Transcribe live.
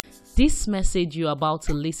This message you're about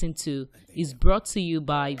to listen to is brought to you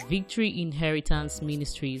by Victory Inheritance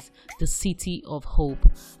Ministries, the City of Hope.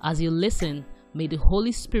 As you listen, may the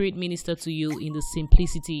Holy Spirit minister to you in the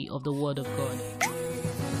simplicity of the Word of God.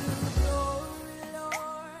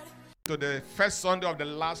 To the first Sunday of the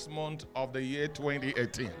last month of the year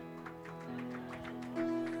 2018.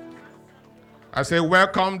 I say,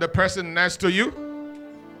 welcome the person next to you.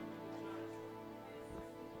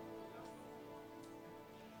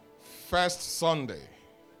 First Sunday.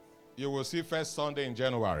 You will see first Sunday in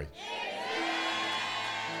January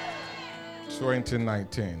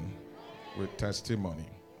 2019 with testimony.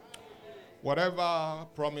 Whatever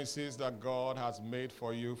promises that God has made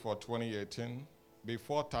for you for 2018,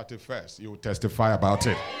 before 31st, you will testify about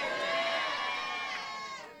it.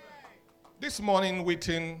 This morning,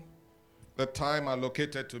 within the time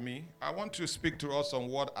allocated to me, I want to speak to us on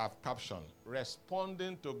what I've captioned,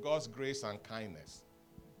 responding to God's grace and kindness.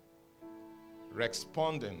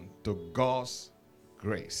 Responding to God's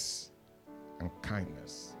grace and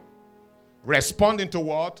kindness. Responding to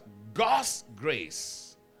what? God's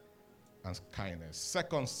grace and kindness.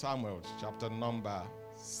 2 Samuel chapter number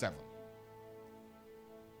 7.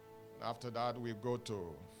 After that, we go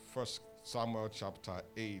to 1 Samuel chapter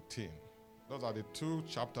 18. Those are the two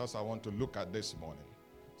chapters I want to look at this morning.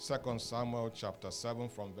 2 Samuel chapter 7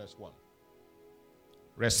 from verse 1.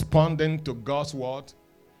 Responding to God's word,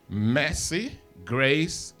 mercy,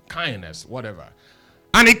 grace, kindness, whatever.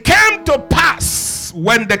 And it came to pass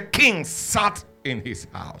when the king sat in his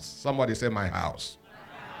house. Somebody say, my house.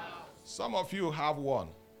 Some of you have one,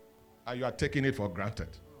 and you are taking it for granted.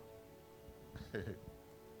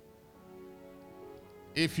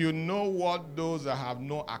 If you know what those that have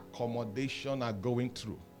no accommodation are going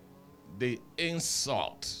through, the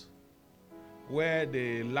insult, where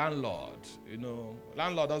the landlord,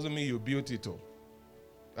 landlord doesn't mean you built it all.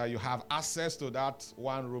 That you have access to that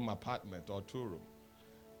one-room apartment or two-room.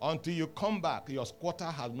 Until you come back, your squatter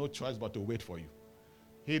has no choice but to wait for you.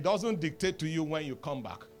 He doesn't dictate to you when you come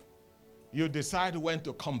back. You decide when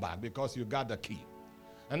to come back because you got the key.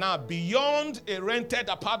 And now, beyond a rented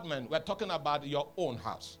apartment, we're talking about your own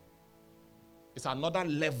house. It's another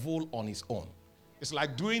level on its own. It's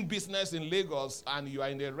like doing business in Lagos and you are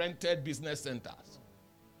in a rented business centers.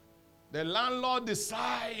 The landlord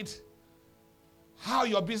decides how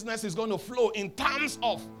your business is going to flow in terms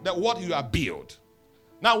of what you have built.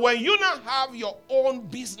 Now, when you now have your own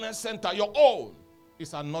business center, your own,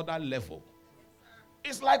 it's another level.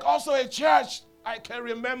 It's like also a church. I can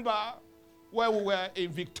remember where we were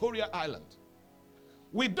in Victoria Island.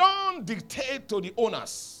 We don't dictate to the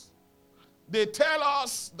owners. They tell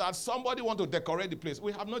us that somebody want to decorate the place.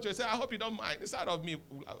 We have no choice. Say, I hope you don't mind. Inside of me,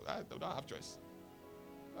 I don't have choice.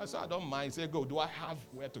 I said, I don't mind. Say, go. Do I have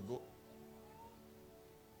where to go?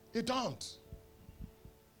 They don't.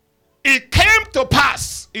 It came to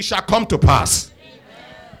pass, it shall come to pass,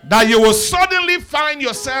 that you will suddenly find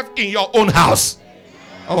yourself in your own house.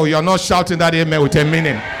 Oh, you're not shouting that amen with a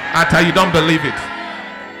meaning. After you don't believe it.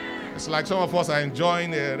 It's like some of us are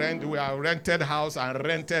enjoying we are rented house and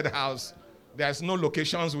rented house. There's no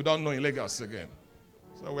locations we don't know in Lagos again.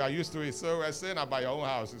 So we are used to it. So we're saying about your own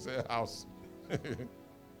house. It's a house.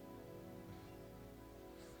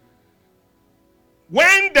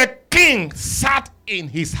 When the king sat in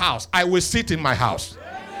his house, I will sit in my house.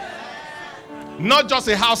 Not just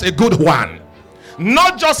a house, a good one.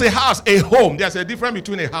 Not just a house, a home. There's a difference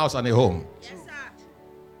between a house and a home. Yes, sir.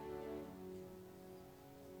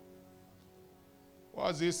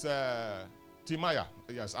 What's this? Timaya.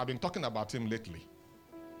 Yes, I've been talking about him lately.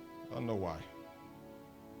 I don't know why.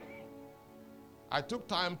 I took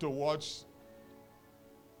time to watch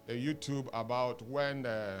a YouTube about when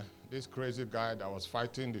this crazy guy that was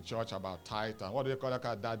fighting the church about tithe and what do they call that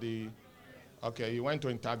guy, daddy? Okay, he went to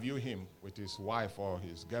interview him with his wife or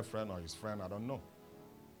his girlfriend or his friend, I don't know.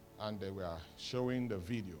 And they were showing the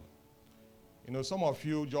video. Some of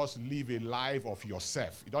you just live a life of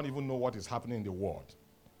yourself. You don't even know what is happening in the world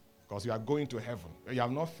because you are going to heaven. You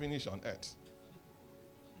have not finished on earth.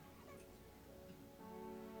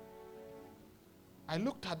 I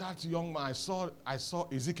looked at that young man. I saw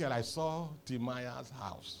Ezekiel. I saw Timaya's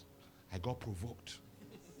house. I got provoked.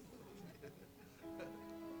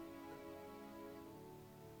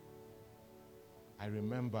 I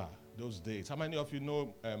remember those days. How many of you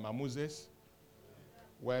know Mamuzes?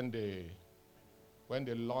 When they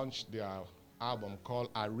launched their album called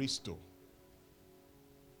Aristo.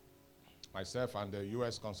 Myself and the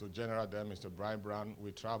U.S. Consul General there, Mr. Brian Brown,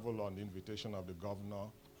 we traveled on the invitation of the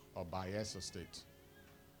governor of Bayelsa State.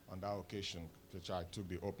 On that occasion, which I took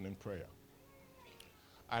the opening prayer.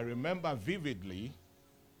 I remember vividly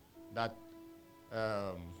that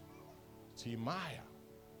Timaya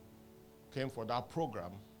came for that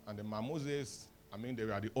program, and the Mamuzes, they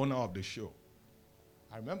were the owner of the show.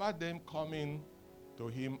 I remember them coming to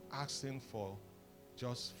him asking for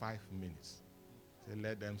just 5 minutes. They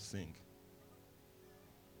let them sing.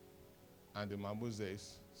 And the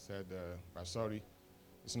Mamuzes said, I'm sorry,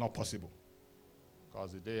 it's not possible,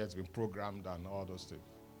 because the day has been programmed and all those things.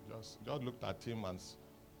 Just looked at him as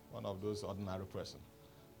one of those ordinary person.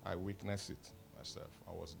 I witnessed it myself.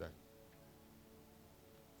 I was there.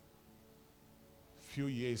 Few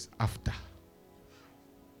years after,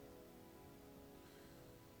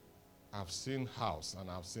 I've seen house and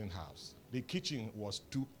I've seen house. The kitchen was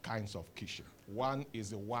 2 kinds of kitchen. One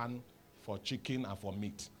is the one for chicken and for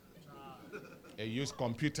meat. They used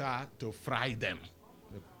computer to fry them.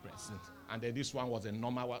 And then this one was a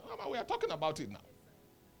normal one. We are talking about it now.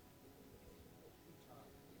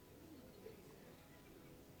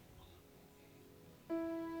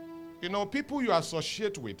 You know, people you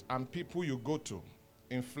associate with and people you go to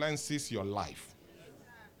influences your life.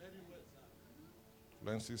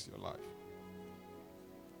 Influences your life.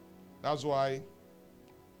 That's why,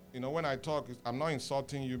 when I talk, I'm not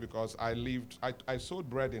insulting you, because I sold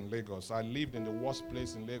bread in Lagos. I lived in the worst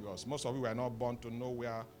place in Lagos. Most of you were not born to know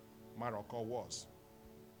where Morocco was.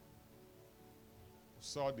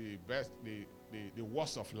 Saw the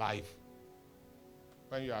worst of life.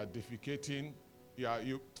 When you are defecating,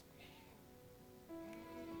 you.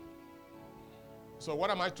 So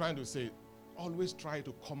what am I trying to say? Always try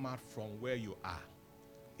to come out from where you are.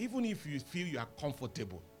 Even if you feel you are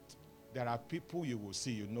comfortable, there are people you will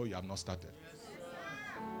see, you have not started.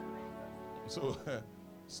 Yes, so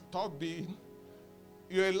stop being,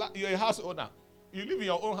 you're a house owner. You live in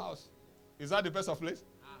your own house. Is that the best of place?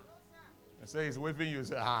 And say he's waving you,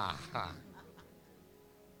 say, ha.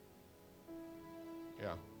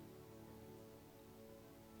 Yeah.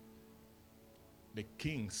 The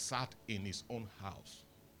king sat in his own house.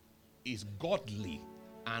 Is godly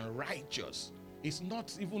and righteous. It's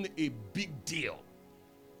not even a big deal.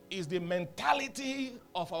 It's the mentality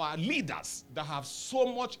of our leaders that have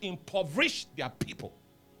so much impoverished their people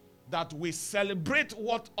that we celebrate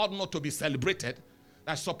what ought not to be celebrated.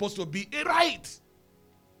 That's supposed to be a right.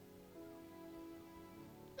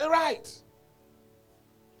 A right.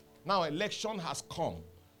 Now election has come.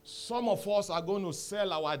 Some of us are going to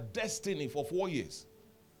sell our destiny for 4 years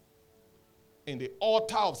in the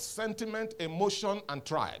altar of sentiment, emotion, and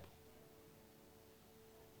tribe.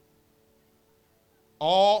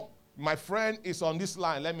 Or my friend is on this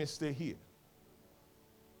line, let me stay here.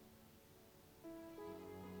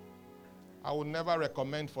 I would never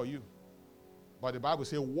recommend for you. But the Bible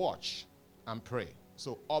says watch and pray.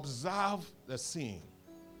 So observe the scene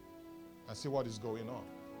and see what is going on.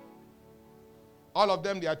 All of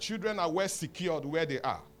them, their children are well secured where they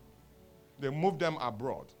are. They move them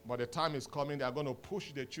abroad. But the time is coming, they are going to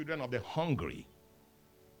push the children of the hungry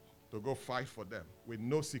to go fight for them with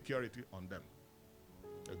no security on them.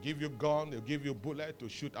 They'll give you gun, they'll give you bullet to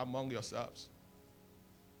shoot among yourselves.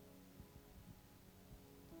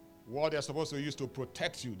 What they're supposed to use to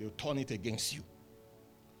protect you, they'll turn it against you.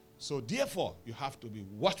 So therefore, you have to be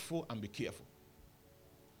watchful and be careful.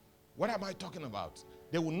 What am I talking about?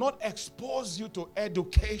 They will not expose you to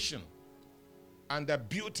education and the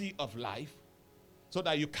beauty of life so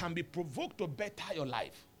that you can be provoked to better your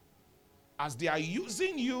life. As they are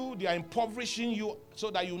using you, they are impoverishing you so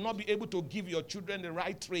that you will not be able to give your children the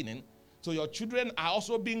right training. So your children are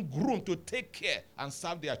also being groomed to take care and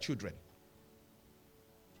serve their children.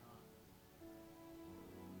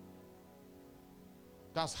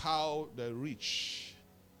 That's how the rich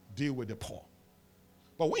deal with the poor.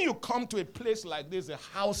 But when you come to a place like this, a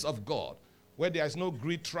house of God, where there is no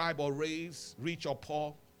greed, tribe, or race, rich or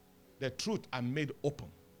poor, the truth are made open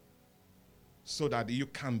so that you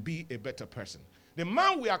can be a better person. The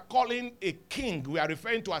man we are calling a king, we are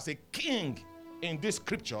referring to as a king in this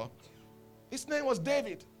scripture, his name was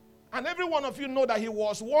David. And every one of you know that he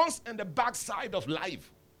was once in the backside of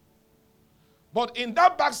life. But in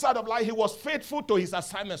that backside of life, he was faithful to his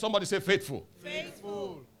assignment. Somebody say faithful.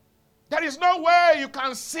 Faithful. There is no way you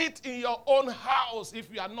can sit in your own house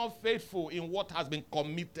if you are not faithful in what has been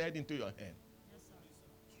committed into your hand. Yes, sir.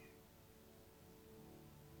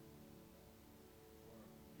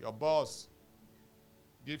 Your boss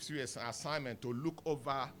gives you an assignment to look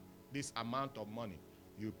over this amount of money.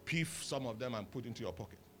 You piff some of them and put into your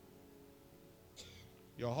pocket.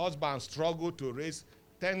 Your husband struggled to raise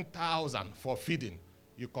 10,000 for feeding.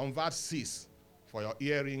 You convert 6 for your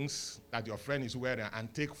earrings that your friend is wearing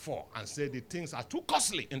and take 4 and say the things are too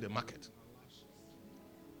costly in the market.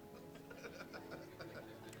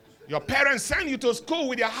 Your parents send you to school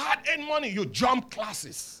with your hard-earned money. You jump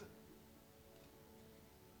classes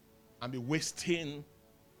and be wasting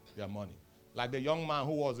their money. Like the young man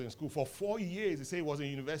who was in school for 4 years. He said he was in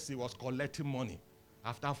university, was collecting money.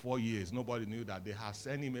 After 4 years, nobody knew that they had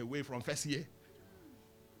sent him away from first year.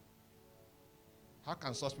 How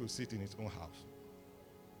can such people sit in his own house?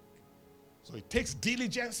 So it takes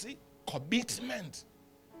diligence, commitment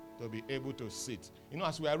to be able to sit. You know,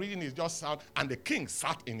 as we are reading, it just sound, and the king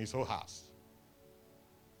sat in his own house.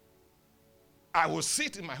 I will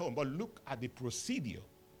sit in my home, but look at the procedure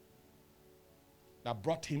that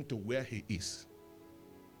brought him to where he is.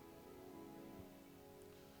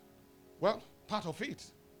 Well, part of it.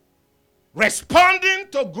 Responding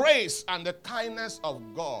to grace and the kindness of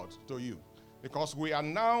God to you. Because we are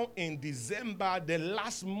now in December, the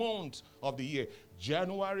last month of the year.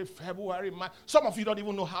 January, February, March. Some of you don't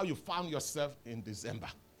even know how you found yourself in December.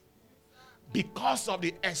 Because of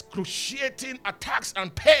the excruciating attacks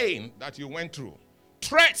and pain that you went through.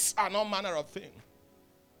 Threats and all manner of things.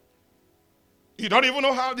 You don't even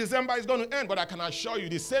know how December is going to end, but I can assure you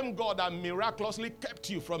the same God that miraculously kept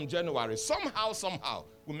you from January, somehow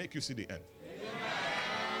will make you see the end.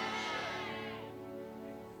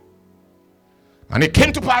 And it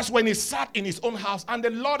came to pass when he sat in his own house, and the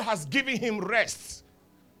Lord has given him rest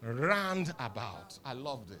round about. I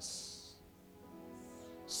love this.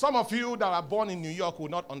 Some of you that are born in New York will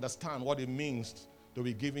not understand what it means to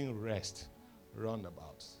be given rest round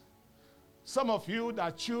about. Some of you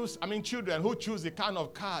that children who choose the kind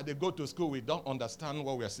of car they go to school with don't understand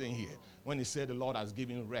what we're saying here when he said the Lord has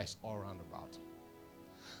given rest all round about.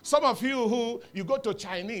 Some of you who you go to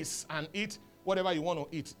Chinese and eat whatever you want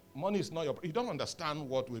to eat. Money is not your... You don't understand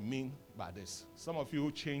what we mean by this. Some of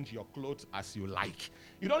you change your clothes as you like.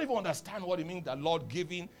 You don't even understand what it means that Lord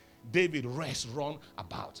giving David rest round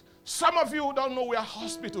about. Some of you don't know where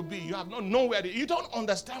hospital be. You have not known where... You don't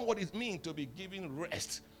understand what it means to be given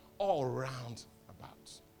rest all round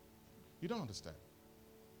about. You don't understand.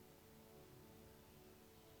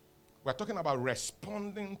 We're talking about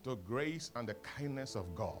responding to grace and the kindness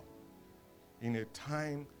of God in a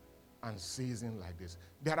time and season like this.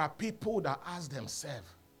 There are people that ask themselves,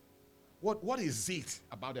 what is it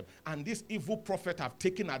about them? And this evil prophet have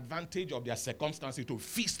taken advantage of their circumstances to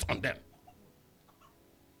feast on them.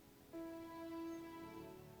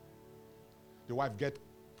 The wife gets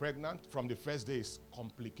pregnant. From the first day is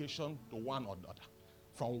complication to one or the other.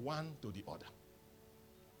 From one to the other.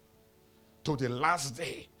 To the last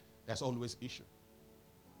day, there's always issue.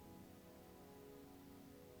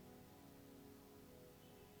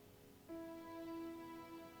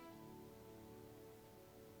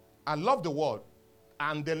 I love the word.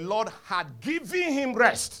 And the Lord had given him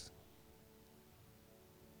rest.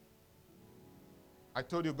 I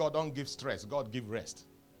told you God don't give stress. God give rest.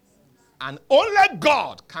 And only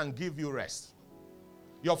God can give you rest.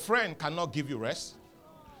 Your friend cannot give you rest.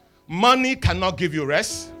 Money cannot give you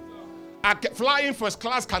rest. Flying first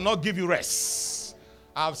class cannot give you rest.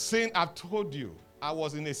 I've told you, I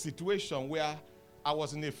was in a situation where I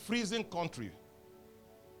was in a freezing country.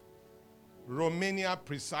 Romania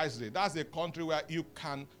precisely. That's a country where you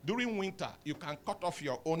can, during winter, you can cut off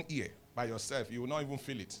your own ear by yourself. You will not even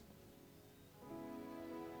feel it.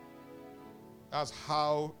 That's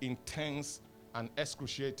how intense and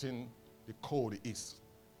excruciating the cold is.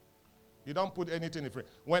 You don't put anything in the fridge.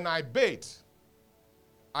 When I bathe,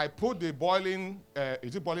 I put the boiling,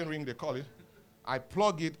 is it boiling ring they call it? I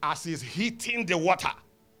plug it as it's heating the water.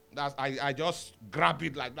 I just grab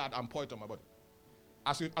it like that and pour it on my body.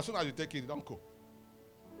 As soon as you take it, don't cook.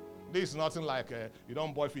 This is nothing like you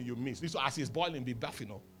don't boil thing you miss. This as it's boiling, be bath, you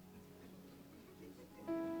know.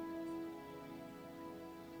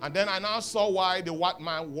 And then I now saw why the white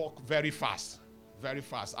man walked very fast. Very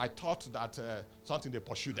fast. I thought that something they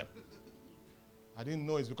pursued them. I didn't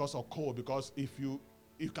know it's because of cold, because if you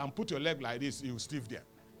can put your leg like this, you will stiff there.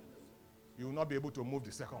 You will not be able to move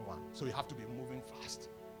the second one. So you have to be moving fast.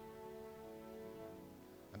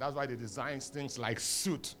 And that's why they design things like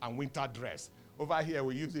suit and winter dress. Over here,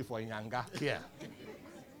 we use it for Nyanga. Here.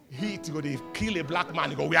 Heat, you go to kill a black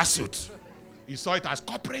man, you go wear suit. You saw it as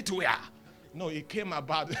corporate wear. No, it came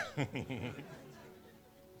about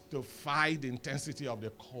to fight the intensity of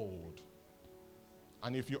the cold.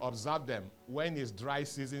 And if you observe them, when it's dry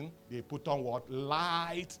season, they put on what?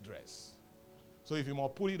 Light dress. So if you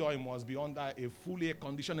must put it on, it must be under a fully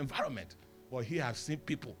air-conditioned environment. But here I've seen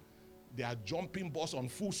people, they are jumping bus on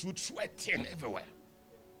full suit, sweating everywhere.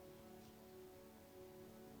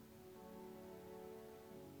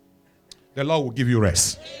 The Lord will give you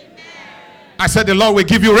rest. Amen. I said the Lord will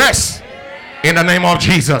give you rest. Amen. In the name of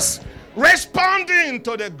Jesus. Responding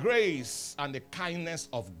to the grace and the kindness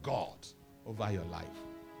of God over your life.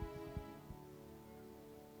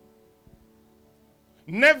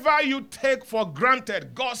 Never you take for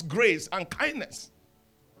granted God's grace and kindness.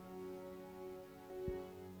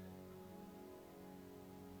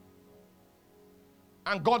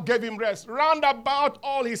 And God gave him rest round about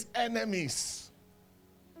all his enemies.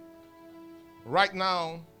 Right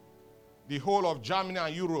now, the whole of Germany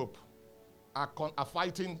and Europe are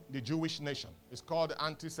fighting the Jewish nation. It's called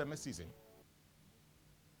anti-Semitism.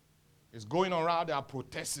 It's going around, they are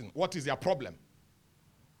protesting. What is their problem?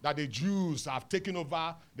 That the Jews have taken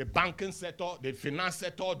over the banking sector, the finance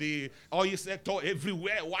sector, the oil sector,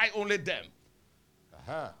 everywhere. Why only them?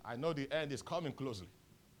 I know the end is coming closely.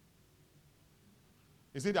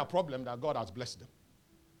 Is it their problem that God has blessed them?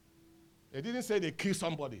 They didn't say they killed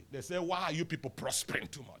somebody. They said, why are you people prospering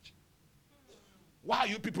too much? Why are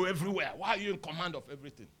you people everywhere? Why are you in command of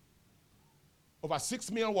everything? Over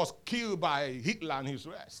 6 million was killed by Hitler and his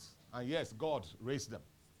rest. And yes, God raised them.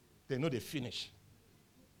 They know they finish.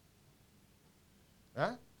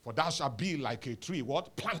 For thou shalt be like a tree,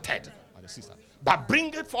 what? Planted by the seaside, but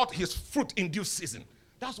bringeth forth his fruit in due season.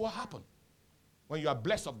 That's what happened. When you are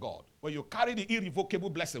blessed of God, when you carry the irrevocable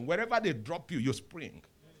blessing, wherever they drop you, you spring.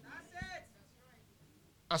 That's it.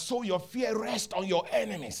 And so your fear rests on your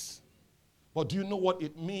enemies. But do you know what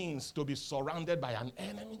it means to be surrounded by an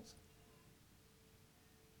enemy?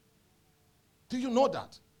 Do you know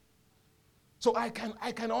that? So I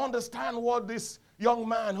can understand what this young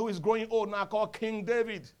man who is growing old now called King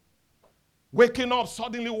David, waking up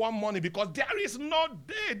suddenly one morning because there is no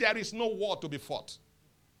day, there is no war to be fought.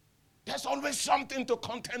 There's always something to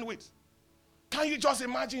contend with. Can you just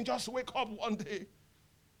imagine, just wake up one day,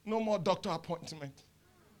 no more doctor appointment.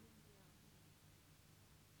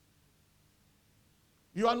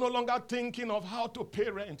 You are no longer thinking of how to pay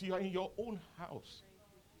rent. You are in your own house.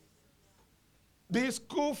 The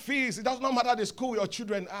school fees, it does not matter the school your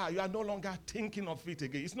children are. You are no longer thinking of it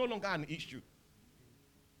again. It's no longer an issue.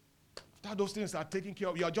 After those things are taken care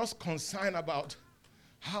of, you are just concerned about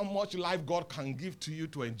how much life God can give to you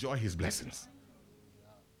to enjoy his blessings.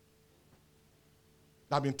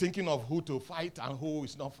 I've been thinking of who to fight and who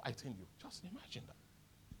is not fighting you. Just imagine that.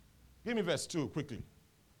 Give me verse 2 quickly.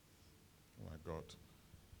 Oh my God.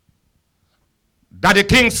 That the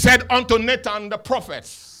king said unto Nathan the prophet,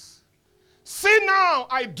 see now,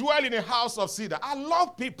 I dwell in a house of cedar. I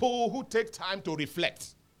love people who take time to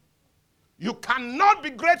reflect. You cannot be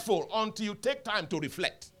grateful until you take time to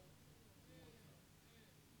reflect.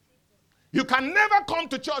 You can never come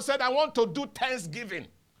to church and say, I want to do thanksgiving,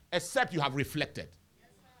 except you have reflected.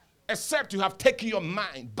 Except you have taken your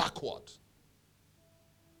mind backward.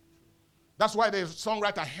 That's why the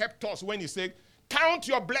songwriter helped us when he said, count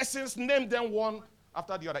your blessings, name them one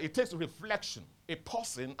after the other. It takes reflection, a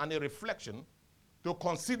pausing and a reflection to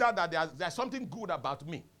consider that there's something good about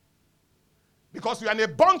me. Because you are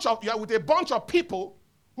with a bunch of people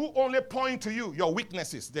who only point to you, your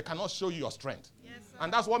weaknesses. They cannot show you your strength. Yes,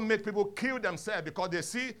 and that's what makes people kill themselves, because they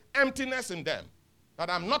see emptiness in them. That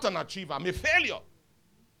I'm not an achiever, I'm a failure.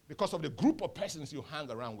 Because of the group of persons you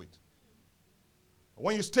hang around with.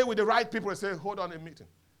 When you stay with the right people and say, hold on a meeting.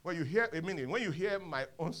 When you hear a meeting, when you hear my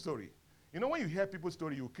own story, you know when you hear people's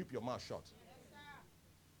story, you keep your mouth shut.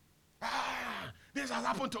 Yes, this has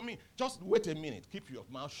happened to me. Just wait a minute. Keep your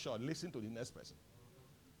mouth shut. Listen to the next person.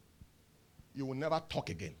 You will never talk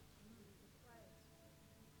again.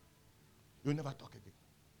 You will never talk again.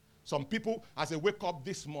 Some people, as they wake up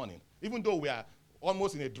this morning, even though we are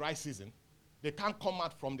almost in a dry season, they can't come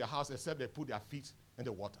out from their house except they put their feet in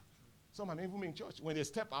the water. Some are even in church. When they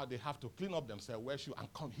step out, they have to clean up themselves, wear shoes,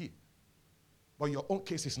 and come here. But your own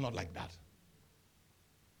case is not like that.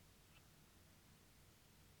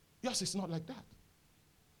 Yours is not like that.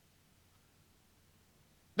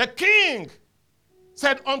 The king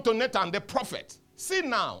said unto Nathan the prophet, see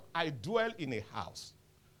now, I dwell in a house.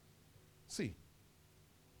 See,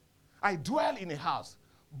 I dwell in a house,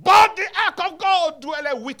 but the ark of God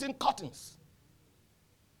dwelleth within curtains.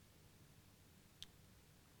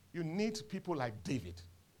 You need people like David,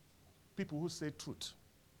 people who say truth,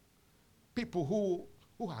 people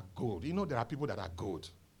who are good. You know there are people that are good.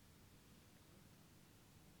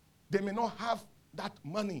 They may not have that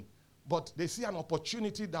money, but they see an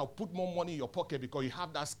opportunity that will put more money in your pocket because you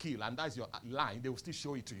have that skill and that's your line. They will still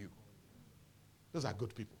show it to you. Those are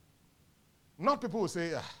good people. Not people who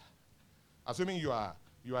say, assuming is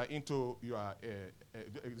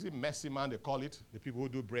it messy man they call it, the people who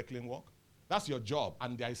do bricklaying work? That's your job,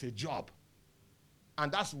 and there is a job.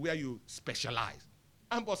 And that's where you specialize.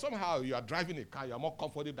 But somehow you are driving a car, you are more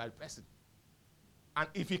comfortable than the person. And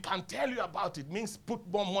if he can tell you about it, means put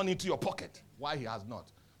more money into your pocket. Why he has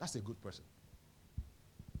not? That's a good person.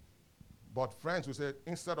 But friends will say,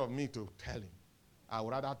 instead of me to tell him, I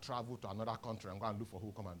would rather travel to another country and go and look for who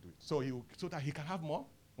will come and do it. So that he can have more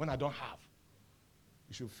when I don't have.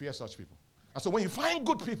 You should fear such people. And so when you find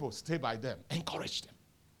good people, stay by them. Encourage them.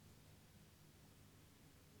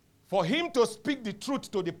 For him to speak the truth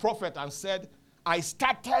to the prophet and said, I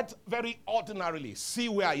started very ordinarily. See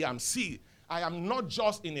where I am. See, I am not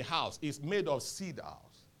just in a house. It's made of cedars.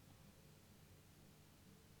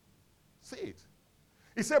 See it.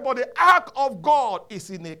 He said, but the ark of God is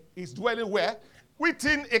dwelling where?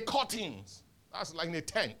 Within a curtains. That's like in a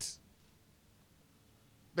tent.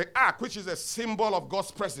 The ark, which is a symbol of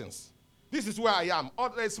God's presence. This is where I am.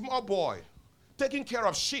 A small boy taking care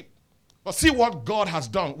of sheep. But see what God has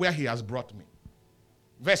done where he has brought me.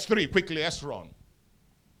 Verse 3, quickly, let's run.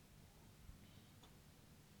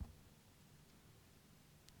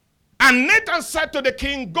 And Nathan said to the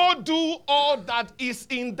king, go do all that is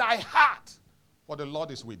in thy heart, for the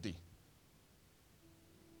Lord is with thee.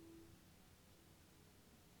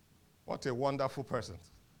 What a wonderful person.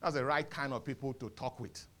 That's the right kind of people to talk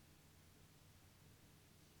with.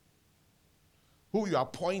 Who you are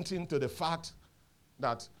pointing to the fact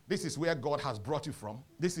that this is where God has brought you from.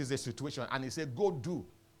 This is the situation. And he said, go do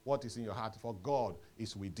what is in your heart, for God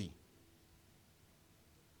is with thee.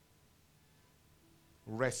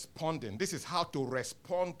 Responding. This is how to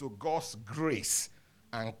respond to God's grace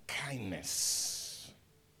and kindness.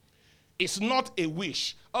 It's not a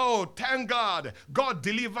wish. Oh, thank God. God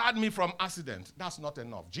delivered me from accident. That's not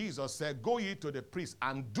enough. Jesus said, go ye to the priest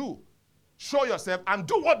and do. Show yourself and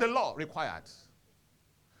do what the law required.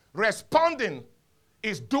 Responding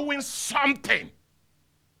is doing something.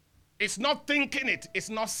 It's not thinking it. It's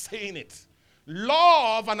not saying it.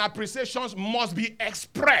 Love and appreciation must be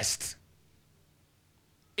expressed.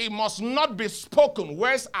 It must not be spoken.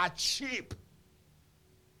 Words are cheap.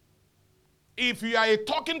 If you are a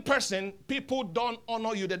talking person, people don't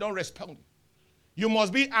honor you. They don't respond. You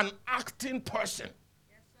must be an acting person.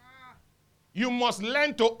 Yes, sir. You must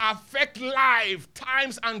learn to affect life,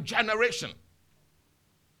 times, and generation.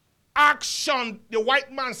 Action, the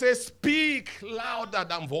white man says, speak louder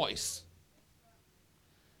than voice.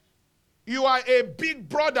 You are a big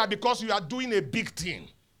brother because you are doing a big thing.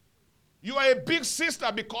 You are a big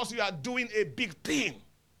sister because you are doing a big thing.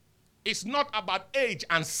 It's not about age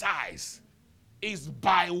and size. It's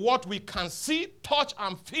by what we can see, touch,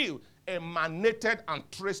 and feel emanated and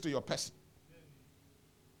traced to your person.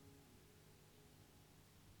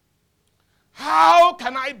 How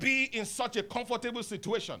can I be in such a comfortable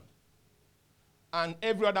situation and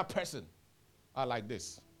every other person are like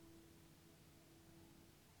this?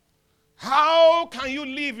 How can you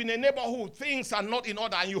live in a neighborhood, things are not in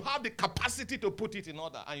order, and you have the capacity to put it in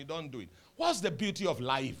order, and you don't do it? What's the beauty of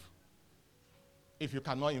life if you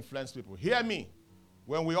cannot influence people? Hear me.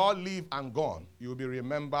 When we all leave and gone, you will be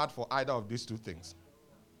remembered for either of these two things.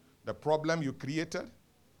 The problem you created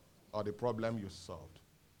or the problem you solved.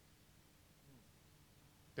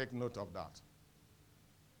 Take note of that.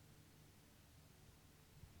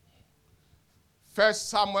 1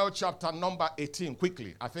 Samuel chapter number 18,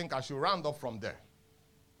 quickly. I think I should round up from there.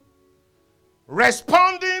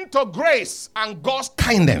 Responding to grace and God's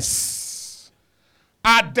kindness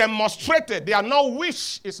are demonstrated. They are not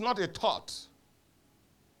wish, it's not a thought.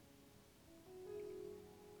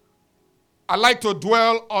 I like to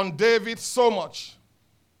dwell on David so much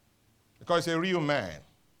because he's a real man.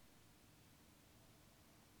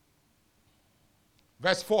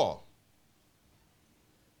 Verse 4.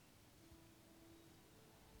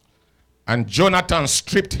 And Jonathan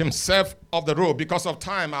stripped himself of the robe. Because of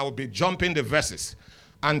time, I will be jumping the verses.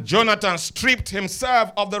 And Jonathan stripped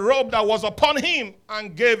himself of the robe that was upon him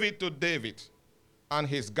and gave it to David and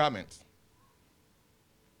his garment,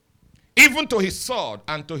 even to his sword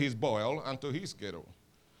and to his boil and to his girdle.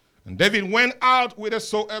 And David went out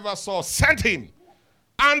whithersoever Saul sent him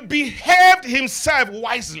and behaved himself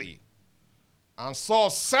wisely. And Saul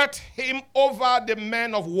set him over the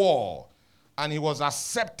men of war. And he was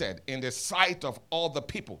accepted in the sight of all the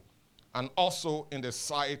people, and also in the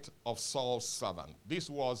sight of Saul's servant.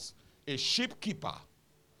 This was a sheepkeeper,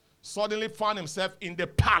 suddenly found himself in the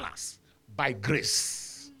palace by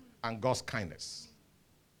grace and God's kindness.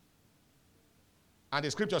 And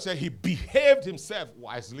the scripture said he behaved himself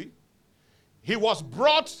wisely. He was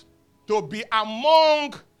brought to be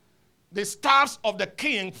among the staffs of the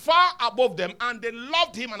king, far above them, and they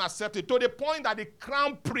loved him and accepted, to the point that the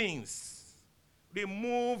crown prince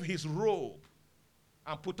remove his robe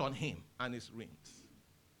and put on him and his rings.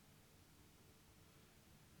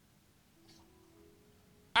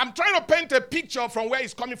 I'm trying to paint a picture from where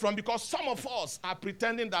it's coming from because some of us are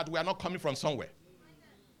pretending that we are not coming from somewhere.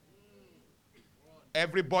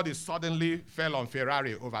 Everybody suddenly fell on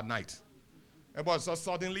Ferrari overnight. Everybody, so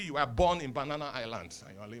suddenly you were born in Banana Island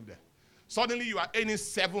and you live there. Suddenly you are earning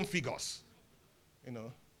 7 figures.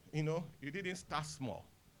 You didn't start small.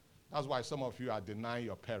 That's why some of you are denying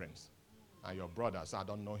your parents and your brothers. I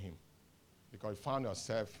don't know him. Because you found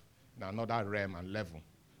yourself in another realm and level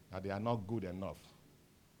that they are not good enough.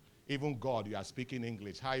 Even God, you are speaking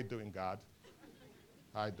English. How you doing, God?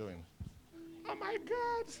 How you doing? Oh, my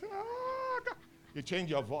God. Oh, God. You change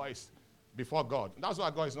your voice before God. That's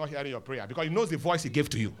why God is not hearing your prayer, because he knows the voice he gave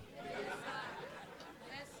to you.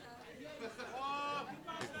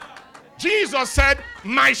 Jesus said,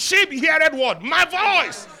 my sheep heareth what? My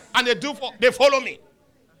voice. And they follow me.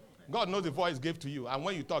 God knows the voice he gave to you. And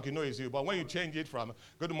when you talk, you know it's you. But when you change it from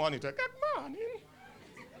good morning to good morning.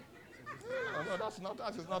 No, that's not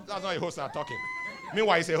a hosa talking.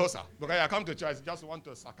 Meanwhile, it's a hosa. Because I come to church, just want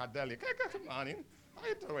to psychedelic. Hey, good morning. How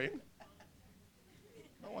you doing?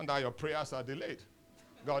 No wonder your prayers are delayed.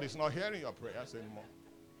 God is not hearing your prayers anymore.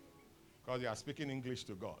 Because you are speaking English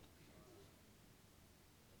to God.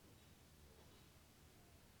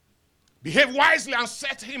 Behave wisely and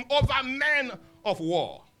set him over men of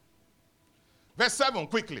war. Verse 7,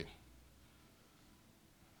 quickly.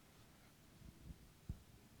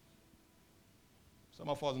 Some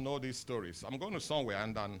of us know these stories. I'm going to somewhere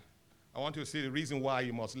and then I want you to see the reason why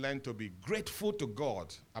you must learn to be grateful to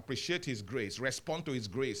God, appreciate his grace, respond to his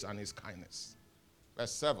grace and his kindness.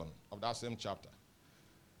 Verse 7 of that same chapter.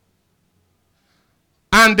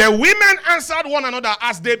 And the women answered one another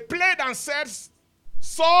as they played and said,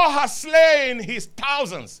 Saul has slain his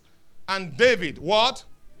thousands. And David, what?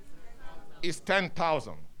 Is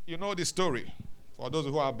 10,000. You know the story. For those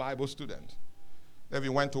who are Bible students. David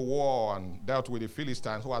went to war and dealt with the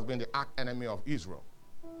Philistines, who has been the arch enemy of Israel.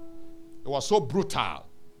 It was so brutal.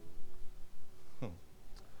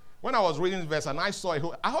 When I was reading this verse and I saw it,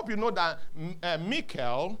 I hope you know that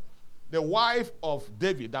Michal, the wife of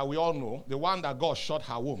David that we all know, the one that God shot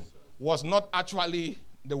her womb, was not actually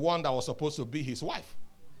the one that was supposed to be his wife.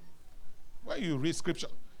 When you read scripture,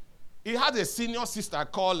 he had a senior sister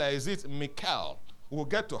called, Michal? We'll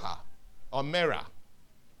get to her, or Merah.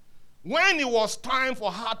 When it was time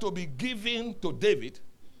for her to be given to David,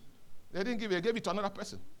 they didn't give it, they gave it to another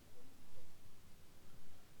person.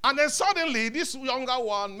 And then suddenly, this younger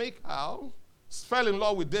one, Michal, fell in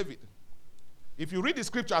love with David. If you read the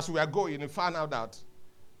scripture as we are going, you find out that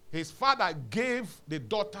his father gave the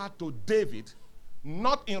daughter to David,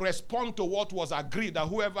 not in response to what was agreed, that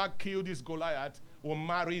whoever killed this Goliath will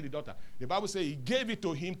marry the daughter. The Bible says he gave it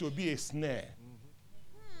to him to be a snare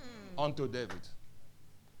unto David.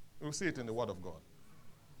 You'll see it in the Word of God.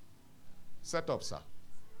 Set up, sir.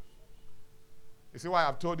 You see why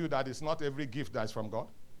I've told you that it's not every gift that is from God?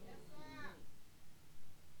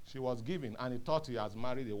 She was given, and he thought he has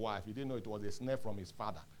married a wife. He didn't know it was a snare from his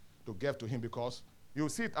father to give to him, because you'll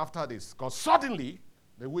see it after this. Because suddenly,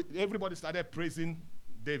 everybody started praising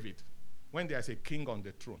David when there's a king on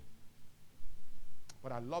the throne.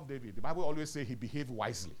 But I love David. The Bible always says he behaved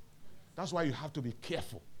wisely. That's why you have to be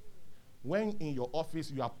careful. When in your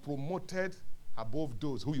office you are promoted above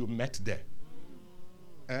those who you met there.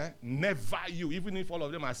 Never you, even if all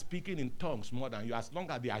of them are speaking in tongues more than you, as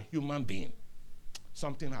long as they are human beings,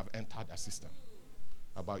 something have entered the system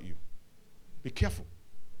about you. Be careful.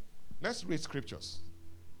 Let's read scriptures.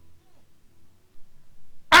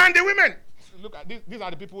 And the women, look at these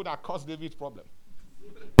are the people that caused David's problem.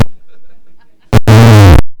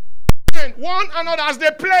 One another, as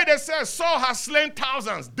they played, they said, Saul has slain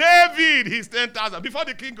thousands. David, he's 10,000. Before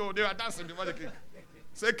the king go, they were dancing before the king.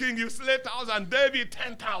 Say, king, you slay 1,000. David,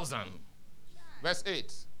 10,000. Verse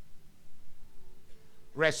 8.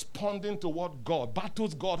 Responding to what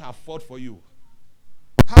battles God have fought for you.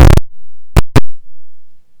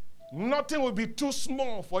 Nothing will be too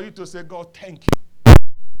small for you to say, God, thank you.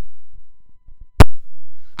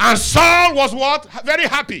 And Saul was what? Very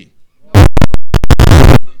happy.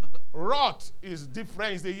 Wrath is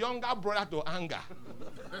different. It's the younger brother to anger.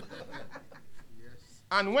 Yes.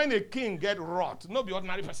 And when a king get wrath, not the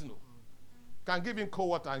ordinary person, no. Can give him cold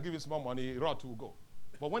water and give him small money, wrath will go.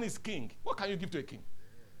 But when he's king, what can you give to a king?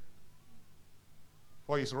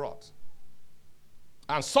 For his wrath.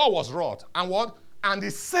 And Saul was wrath. And what? And the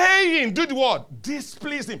saying did what?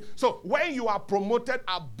 Displeased him. So when you are promoted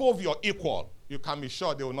above your equal, you can be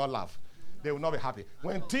sure they will not laugh. They will not be happy.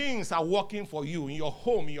 When things are working for you in your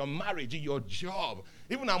home, in your marriage, in your job,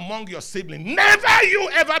 even among your siblings, never you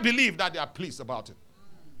ever believe that they are pleased about it.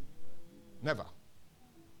 Never.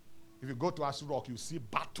 If you go to Asu Rock, you see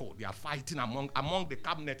battle. They are fighting among the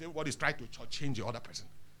cabinet. Everybody's trying to change the other person.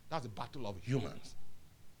 That's the battle of humans.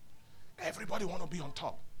 Everybody want to be on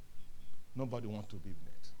top. Nobody want to be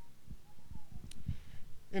net.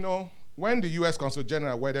 You know, when the U.S. Consul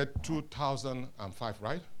General wedded 2005,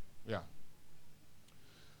 right? Yeah.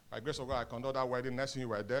 By grace of God, I conducted that wedding. Next thing you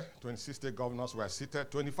were there. 26 state governors were seated.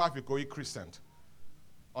 25 Ikoyi Crescent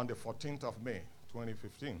on the 14th of May,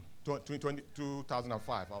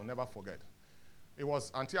 2005. I'll never forget. It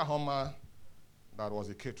was Auntie Ahoma that was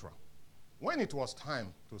a caterer. When it was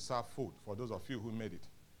time to serve food, for those of you who made it,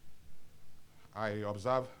 I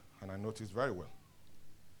observed and I noticed very well.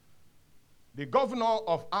 The governor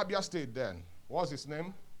of Abia State then, what's his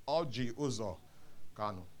name? Orji Uzor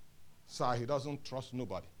Kanu. Sir, he doesn't trust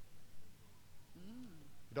nobody.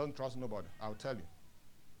 He doesn't trust nobody, I'll tell you.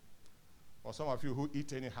 For some of you who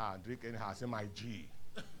eat anyhow, drink anyhow, say, my G.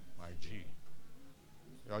 My G.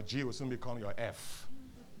 Your G will soon become your F.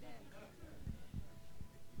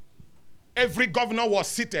 Every governor was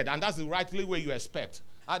seated, and that's the rightly way you expect.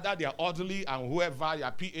 Either they are orderly and whoever,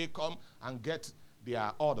 your PA come and get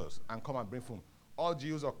their orders and come and bring food. All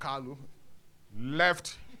Jews of Kalu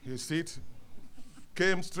left his seat,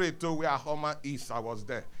 came straight to where Homer is. I was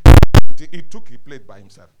there. He took his plate by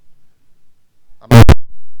himself.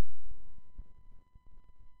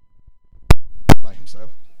 By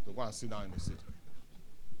himself to go and sit down in the seat.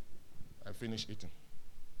 I finished eating.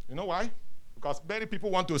 You know why? Because many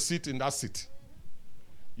people want to sit in that seat.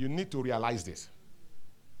 You need to realize this.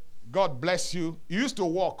 God bless you. You used to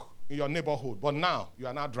walk in your neighborhood, but now you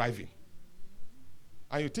are now driving.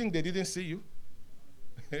 And you think they didn't see you?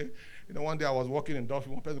 You know, one day I was walking in Duffy,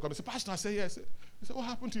 one person called me and said, Pastor, I said, yes. He said, what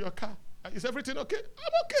happened to your car? Is everything okay?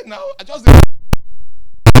 I'm okay now. I just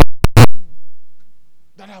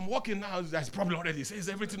that I'm walking now, there's a problem already. He says, is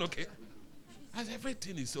everything okay? I said,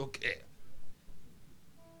 everything is okay.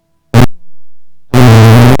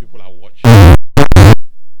 People are watching.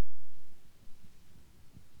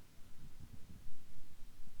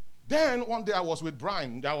 Then one day I was with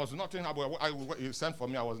Brian. There was nothing about he sent for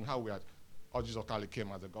me. I was in how we had Orji Okali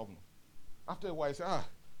came as a governor. After a while,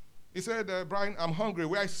 he said, Brian, I'm hungry.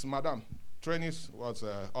 Where is Madam? Tracy was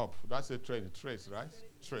up. That's a Trace, right?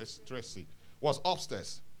 Tracy was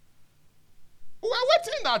upstairs. We were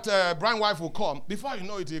waiting that Brian's wife will come. Before you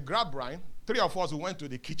know it, he grabbed Brian. 3 of us went to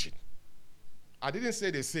the kitchen. I didn't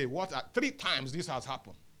say they say. 3 times this has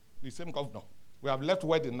happened. The same governor. We have left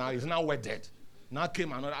wedding now. He's now wedded. Now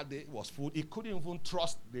came another day. It was food. He couldn't even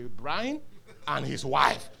trust the Brian and his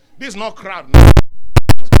wife. This is not crowd.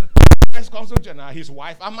 Vice Consul General, his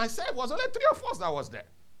wife, and myself was only 3 of us that was there.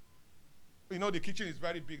 You know, the kitchen is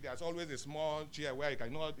very big. There's always a small chair where you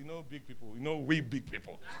can, you know big people. You know, we big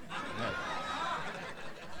people. Yeah.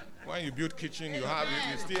 When you build kitchen, you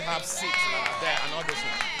still have seats that are there and all this.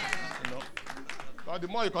 You know, but the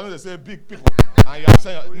more you can say big people, and you are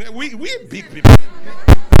saying we big people.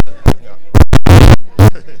 Yeah.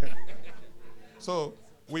 So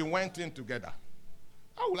we went in together.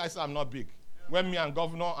 How will I say I'm not big? When me and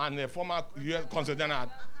governor and the former U.S. Consul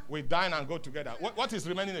General, we dine and go together. What is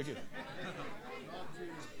remaining again?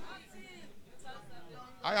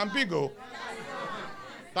 I am big, oh.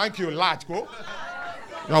 Thank you, large, go.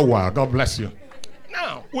 Oh, wow, God bless you.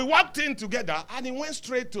 Now, we walked in together, and he went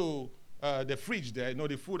straight to the fridge there. You know,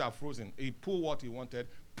 the food are frozen. He pulled what he wanted,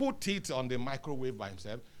 put it on the microwave by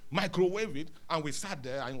himself, microwave it, and we sat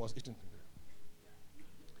there, and he was eating together.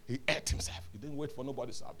 He ate himself. He didn't wait for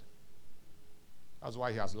nobody to serve him. That's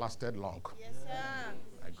why he has lasted long. Yes, sir.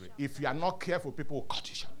 I agree. If you are not careful, people will cut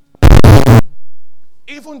you short.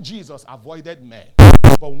 Even Jesus avoided men.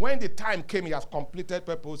 But when the time came, he has completed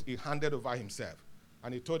purpose, he handed over himself.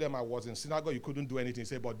 And he told them, I was in synagogue, you couldn't do anything. He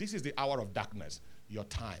said, but this is the hour of darkness, your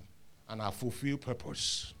time. And I fulfill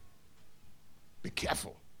purpose. Be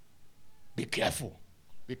careful. Be careful.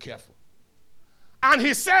 Be careful. And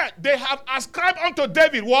he said, they have ascribed unto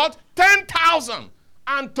David what? 10,000.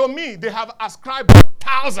 And to me, they have ascribed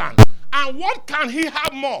 1,000. And what can he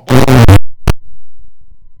have more?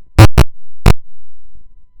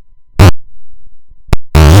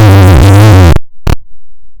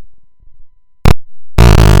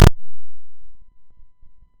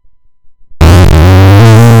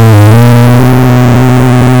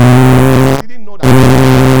 He didn't know that.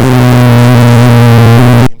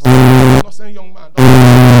 Innocent young man.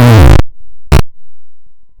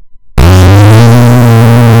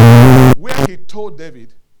 Where he told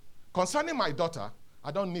David, concerning my daughter,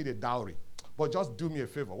 I don't need a dowry, but just do me a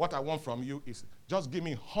favor. What I want from you is just give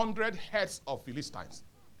me 100 heads of Philistines.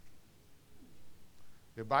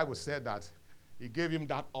 The Bible said that he gave him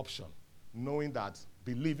that option. knowing that,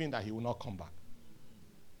 believing that he will not come back.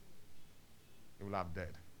 He will have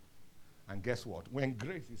died. And guess what? When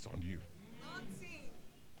grace is on you,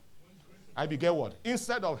 I began what?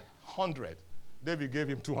 Instead of 100, David gave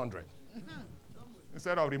him 200.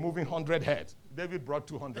 Instead of removing 100 heads, David brought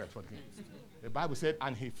 200 for him. The Bible said,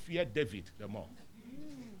 and he feared David the more.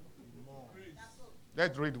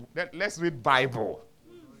 Let's read Bible.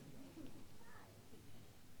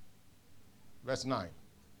 Verse 9.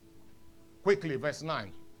 Quickly, verse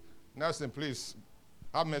 9. Nelson, please,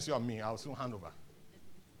 have mercy on me. I'll soon hand over.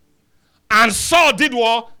 And Saul did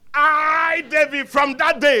what? I, David, from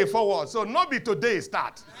that day forward. So not be today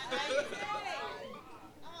start.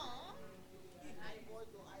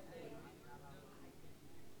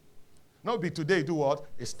 Not be today do what?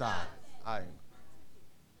 A start.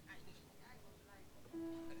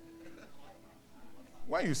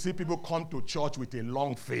 When you see people come to church with a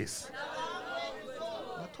long face,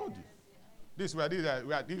 I told you. This we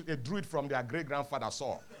are a druid from their great grandfather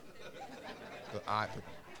Saul. So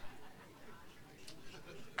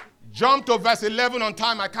jump to verse 11 on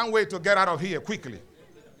time. I can't wait to get out of here quickly.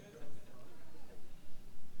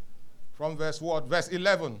 From verse what? Verse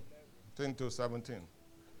 11 to 17.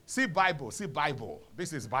 See Bible. See Bible.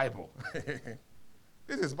 This is Bible.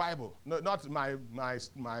 This is Bible. No, not my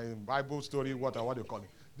Bible story, what do you call it?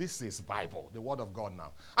 This is Bible, the word of God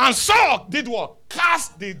now. And Saul did what?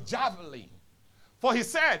 Cast the javelin. For he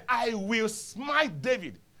said, I will smite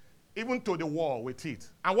David even to the wall with it.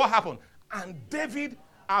 And what happened? And David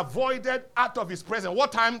avoided out of his presence.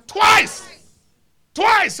 What time? Twice.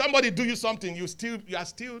 Twice. Somebody do you something. You are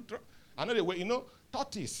still. Another way,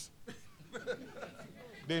 tortoise.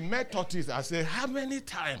 They met tortoise and said, how many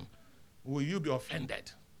times will you be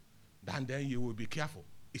offended? And then you will be careful.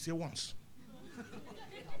 He said once.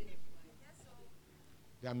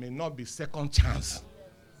 There may not be second chance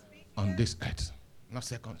on this earth. Not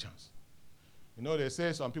second chance. They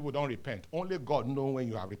say some people don't repent. Only God knows when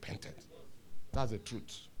you have repented. That's the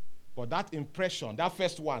truth. But that impression, that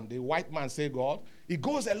first one, the white man say God, it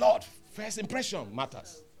goes a lot. First impression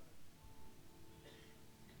matters.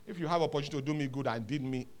 If you have opportunity to do me good and did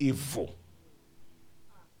me evil,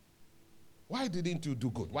 why didn't you do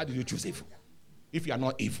good? Why did you choose evil? If you are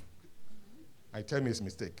not evil. I tell me it's a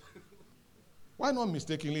mistake. Why not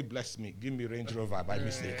mistakenly bless me? Give me Range Rover by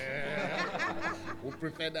mistake. We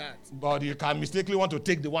prefer that. But you can mistakenly want to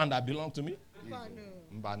take the one that belongs to me? No.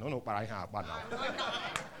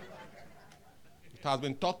 It has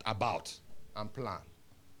been talked about and planned.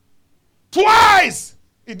 Twice!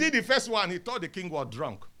 He did the first one. He thought the king was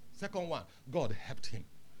drunk. Second one, God helped him.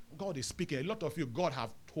 God is speaking. A lot of you, God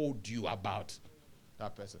have told you about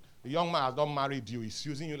that person. The young man has not married you. He's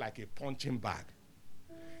using you like a punching bag.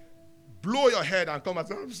 Blow your head and come and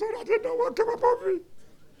say, I'm sorry, I didn't know what came upon me.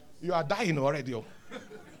 You are dying already. Oh.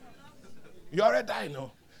 You are already dying.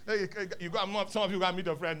 Oh. Some of you got to meet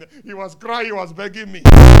a friend. He was crying. He was begging me.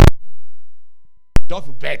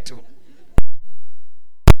 Don't beg too.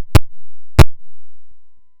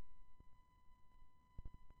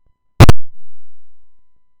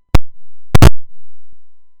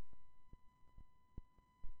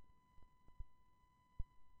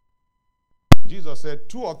 Jesus said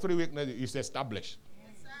 2 or 3 weeks later, it's established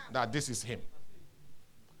that this is him.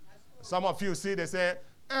 Some of you see, they say,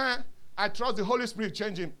 I trust the Holy Spirit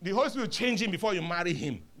change him. The Holy Spirit will change him before you marry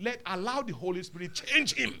him. Allow the Holy Spirit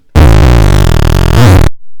change him.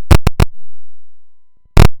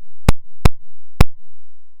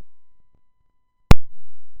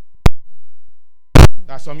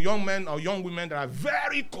 There are some young men or young women that are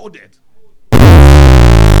very coded.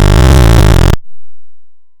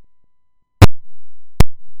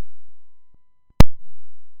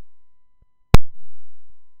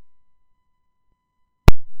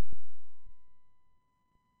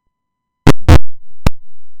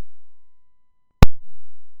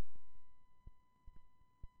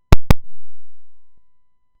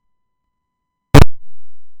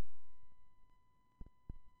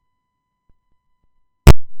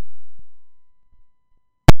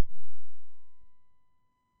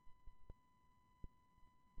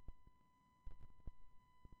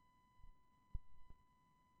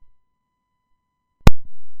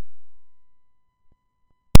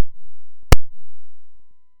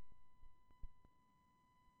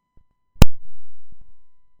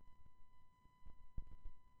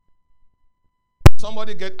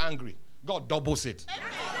 Somebody get angry, God doubles it.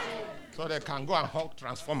 So they can go and hug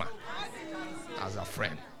Transformer as a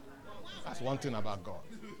friend. That's one thing about God.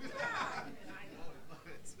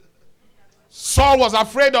 Saul was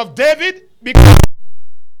afraid of David because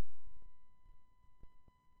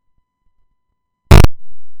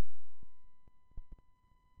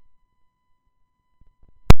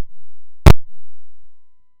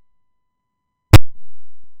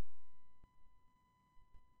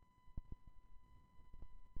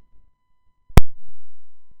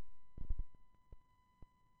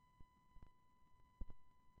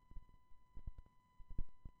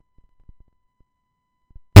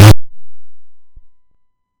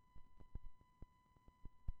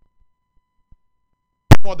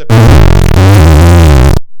before the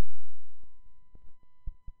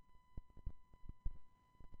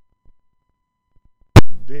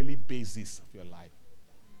daily basis of your life.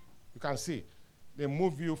 You can see they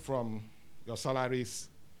move you from your salaries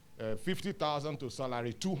 50,000 to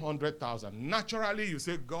salary 200,000. Naturally, you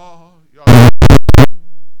say, God,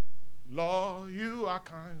 Lord, you are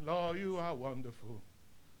kind. Lord, you are wonderful.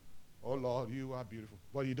 Oh, Lord, you are beautiful.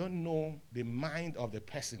 But you don't know the mind of the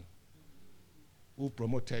person who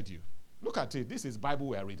promoted you. Look at it. This is Bible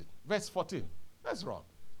we are reading. Verse 14. Let's run.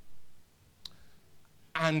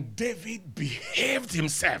 And David behaved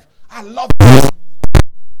himself. I love this.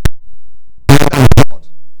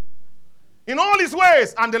 In all his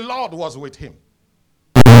ways, and the Lord was with him.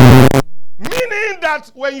 Meaning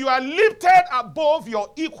that when you are lifted above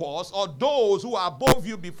your equals or those who are above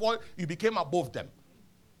you before you became above them,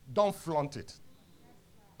 don't flaunt it.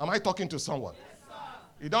 Am I talking to someone? Yes,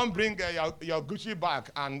 you don't bring your Gucci bag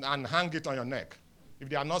and hang it on your neck. If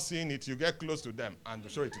they are not seeing it, you get close to them and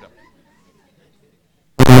show it to them.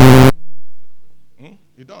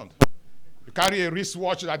 You don't. You carry a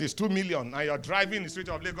wristwatch that is 2 million and you're driving in the street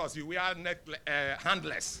of Lagos, you wear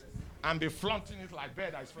handless and be flaunting it like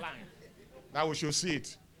bird that is flying. That we should see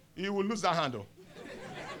it. You will lose that handle.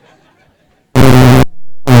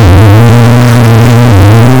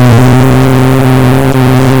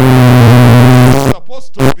 It's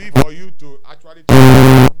supposed to be for you to actually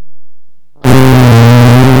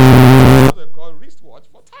what they call wristwatch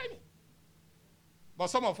for timing. But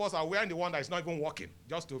some of us are wearing the one that is not even working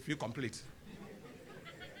just to feel complete.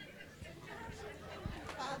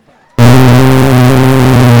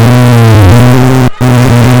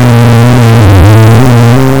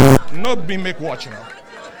 Not be make watch now.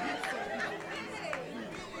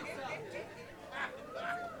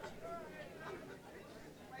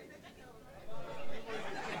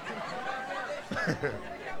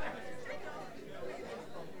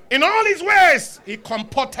 In all his ways, he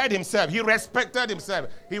comported himself. He respected himself.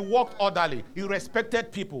 He walked orderly. He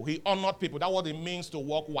respected people. He honored people. That's what it means to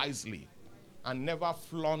walk wisely. And never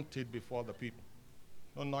flaunt it before the people.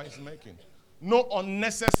 No noise making. No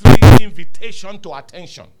unnecessary invitation to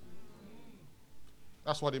attention.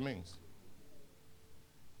 That's what it means.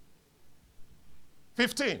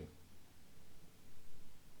 15.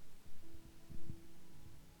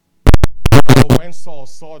 When Saul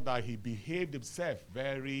saw that he behaved himself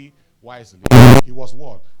very wisely, he was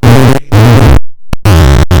what?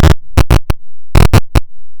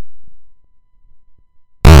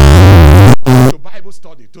 To Bible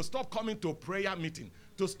study, to stop coming to prayer meeting,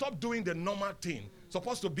 to stop doing the normal thing.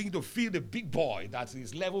 Supposed to be to feel the big boy that's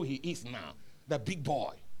his level he is now. The big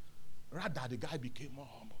boy. Rather, the guy became more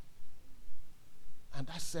humble. And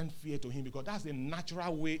that sent fear to him because that's the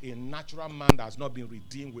natural way a natural man that has not been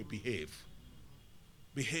redeemed will behave.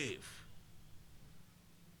 Behave.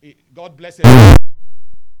 God bless him.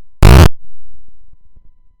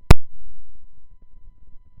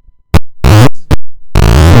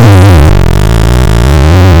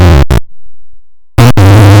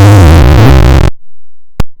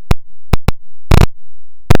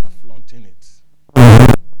 Flaunting it.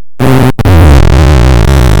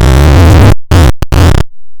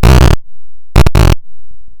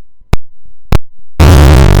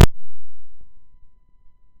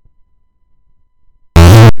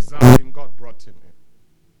 Him, God brought him in.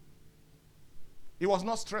 He was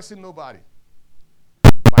not stressing nobody.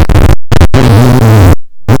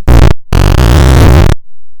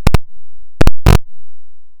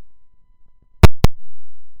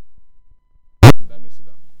 Let me sit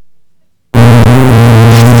down.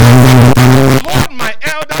 Lord, my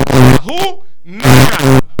elder, who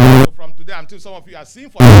never. So from today until some of you are seeing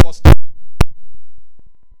for the first time.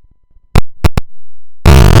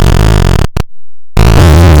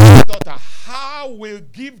 Daughter, how will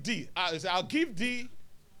give thee? I'll give thee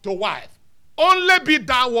to wife. Only be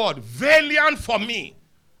that word valiant for me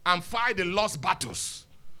and fight the lost battles.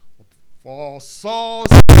 For Saul's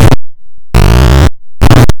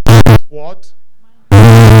what?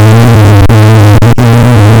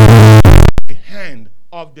 The hand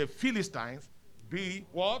of the Philistines be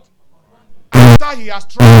what? After he has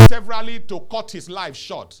tried severally to cut his life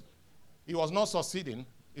short, he was not succeeding.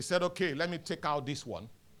 He said, okay, let me take out this one.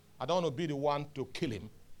 I don't want to be the one to kill him,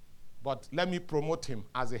 but let me promote him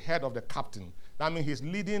as the head of the captain. That means he's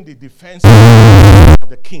leading the defense of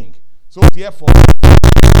the king. So therefore,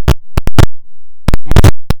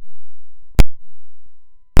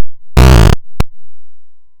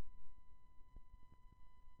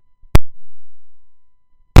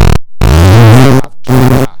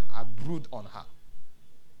 I've brood on her.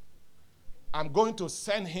 I'm going to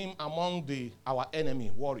send him among our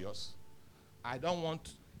enemy warriors. I don't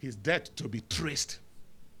want his death to be traced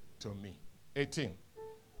to me. 18.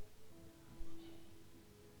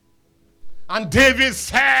 And David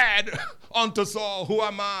said unto Saul, who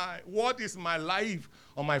am I? What is my life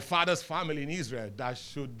or my father's family in Israel that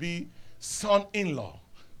should be son-in-law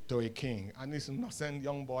to a king? And this innocent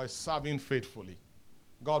young boy serving faithfully.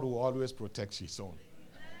 God will always protect his own.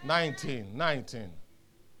 19.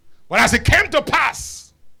 But as it came to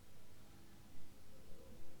pass,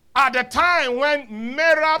 at the time when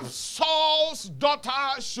Merab, Saul's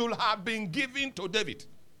daughter, should have been given to David.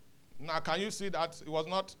 Now, can you see that it was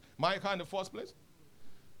not Michal in the first place?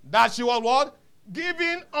 That she was what?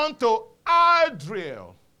 Given unto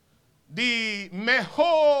Adriel, the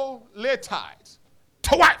Meholatite,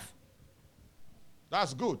 to wife.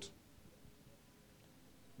 That's good.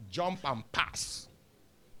 Jump and pass.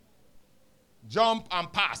 Jump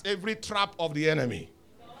and pass every trap of the enemy.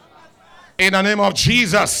 In the name of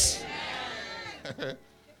Jesus.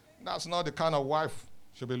 That's not the kind of wife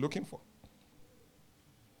she'll be looking for.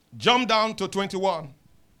 Jump down to 21.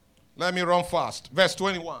 Let me run fast. Verse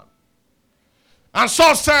 21. And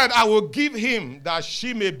Saul said, I will give him that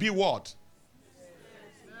she may be what?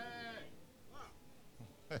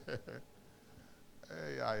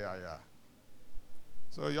 Yeah.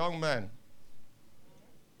 So young men,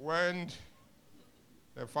 when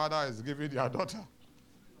the father is giving their daughter,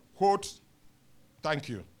 quote, thank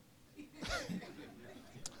you.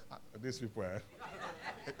 These people,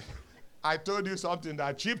 I told you something,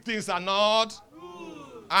 that cheap things are not,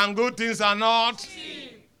 and good things are not.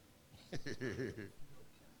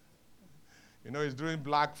 You know, it's during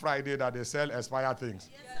Black Friday that they sell expired things.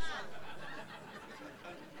 Yes,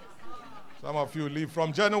 some of you live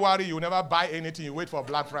from January, you never buy anything, you wait for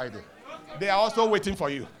Black Friday. They are also waiting for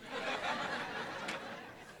you.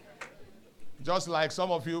 Just like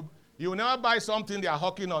some of you, you never buy something they are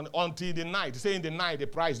hawking on until the night. Say in the night, the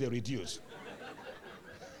price they reduce.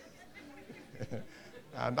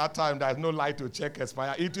 And that time, there's no light to check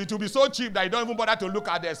expire. It will be so cheap that you don't even bother to look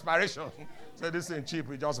at the expiration. So this ain't cheap,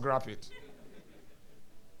 we just grab it.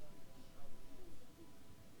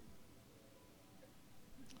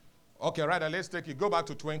 Okay, right, let's take it. Go back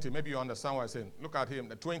to 20. Maybe you understand what I'm saying. Look at him,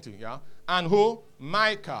 the 20, yeah? And who?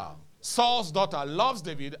 Michal, Saul's daughter, loves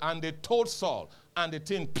David, and they told Saul, and the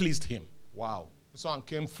thing pleased him. Wow. This one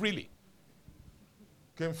came freely.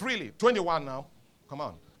 21 now. Come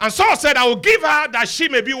on. And Saul said, I will give her that she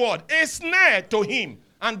may be what? A snare to him,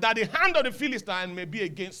 and that the hand of the Philistine may be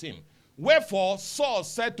against him. Wherefore Saul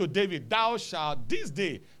said to David, thou shalt this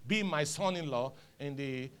day be my son-in-law in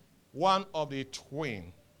the one of the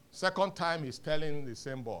twain. Second time he's telling the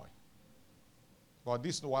same boy. But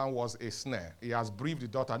this one was a snare. He has briefed the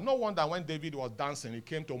daughter. No wonder when David was dancing, he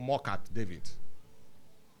came to mock at David.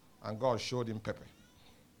 And God showed him pepper.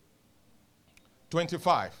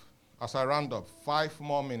 25. As I round up, 5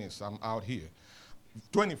 more minutes, I'm out here.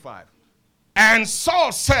 25. And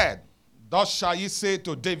Saul said, thus shall ye say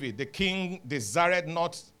to David, the king desired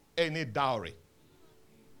not any dowry.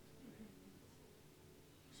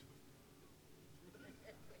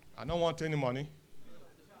 I don't want any money.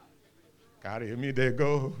 Carry me, they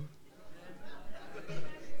go.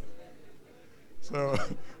 So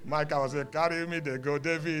Michal was saying, carry me, they go.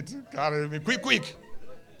 David, carry me.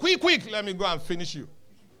 Quick. Let me go and finish you.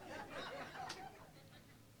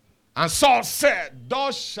 And Saul said,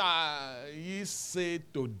 thus shall ye say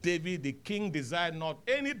to David, the king desired not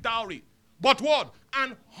any dowry, but what?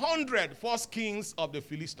 100 first kings of the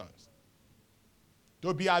Philistines,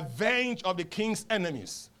 to be avenged of the king's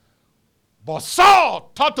enemies. But Saul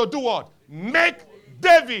thought to do what? Make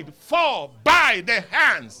David fall by the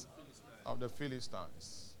hands of the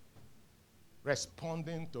Philistines.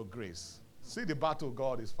 Responding to grace. See the battle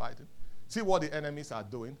God is fighting. See what the enemies are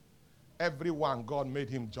doing. Everyone, God made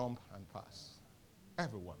him jump and pass.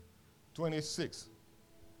 Everyone. 26.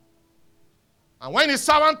 And when his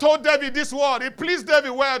servant told David this word, it pleased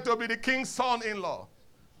David well to be the king's son-in-law.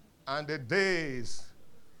 And the days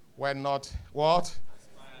were not what?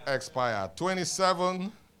 Expired.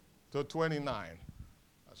 27 to 29. I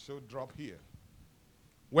should drop here.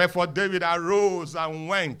 Wherefore David arose and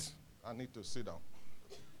went. I need to sit down.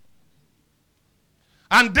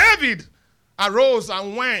 And David arose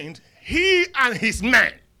and went, he and his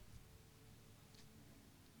men.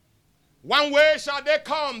 One way shall they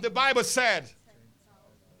come, the Bible said.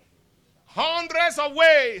 Hundreds of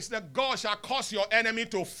ways that God shall cause your enemy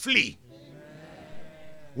to flee.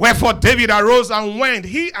 Wherefore David arose and went,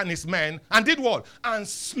 he and his men, and did what? And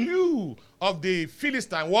slew of the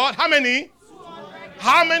Philistine. What? How many? 200.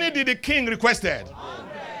 How many did the king requested?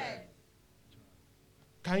 100.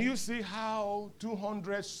 Can you see how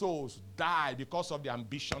 200 souls died because of the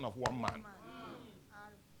ambition of one man?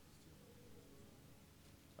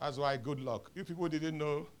 That's why good luck. You people didn't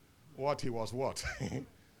know what he was what.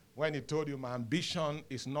 When he told you, my ambition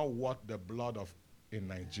is not worth the blood of a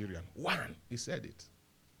Nigerian. One, he said it.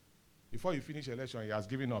 Before you finish election, he has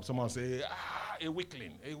given up. Someone say, a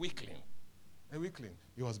weakling, a weakling, a weakling.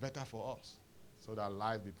 It was better for us so that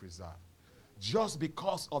life be preserved. Just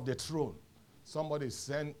because of the throne, somebody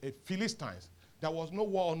sent a Philistines. There was no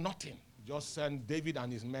war or nothing. Just sent David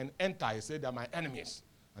and his men enter. He said, they're my enemies.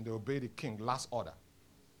 And they obeyed the king, last order.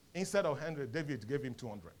 Instead of 100, David gave him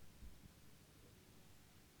 200.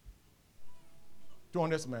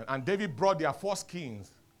 200 men. And David brought their first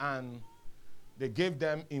kings, and they gave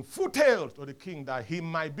them in foothill to the king that he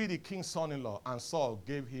might be the king's son-in-law. And Saul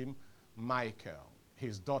gave him Michal,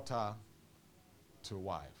 his daughter, to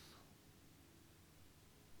wife.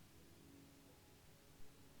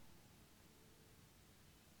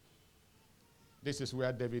 This is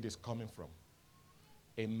where David is coming from.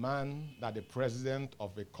 A man that the president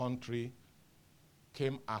of a country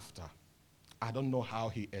came after. I don't know how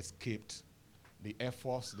he escaped the Air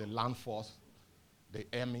Force, the Land Force, the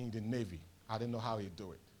Army, the Navy. I don't know how he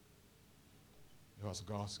do it. It was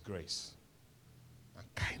God's grace and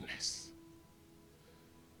kindness.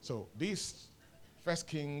 So this 1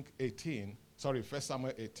 Samuel 18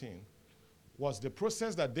 was the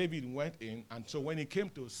process that David went in. And so when he came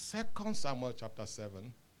to 2 Samuel chapter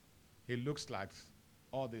 7, he looks like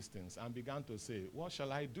all these things and began to say, what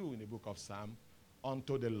shall I do in the book of Psalm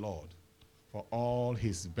unto the Lord for all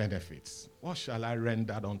his benefits? What shall I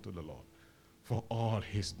render unto the Lord for all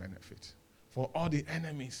his benefits? For all the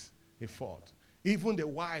enemies he fought. Even the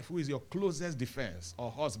wife who is your closest defense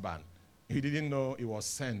or husband, he didn't know he was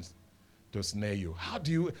sent to snare you.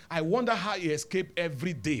 I wonder how he escaped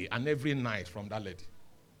every day and every night from that lady.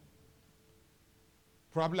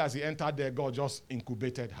 Probably as he entered there, God just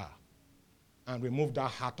incubated her and removed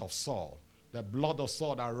that heart of Saul. The blood of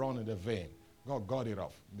Saul that ran in the vein. God got it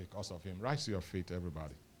off because of him. Rise to your feet,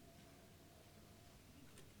 everybody.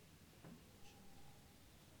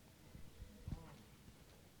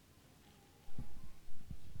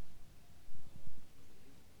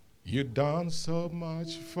 You've done so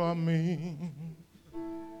much for me.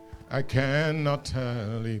 I cannot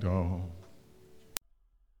tell it all.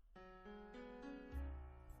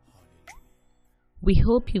 We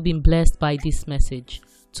hope you've been blessed by this message.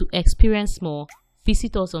 To experience more,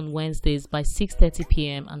 visit us on Wednesdays by 6:30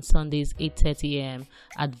 p.m. and Sundays 8:30 a.m.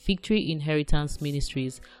 at Victory Inheritance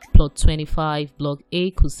Ministries, Plot 25, Block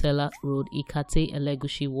A, Kusela Road, Ikate,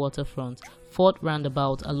 Elegushi Waterfront, 4th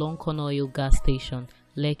Roundabout along Konoyo Gas Station,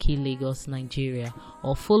 Lekki, Lagos, Nigeria.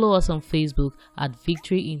 Or follow us on Facebook at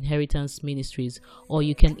Victory Inheritance Ministries, or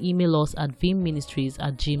you can email us at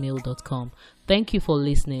vimministries@gmail.com. Thank you for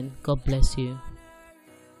listening. God bless you.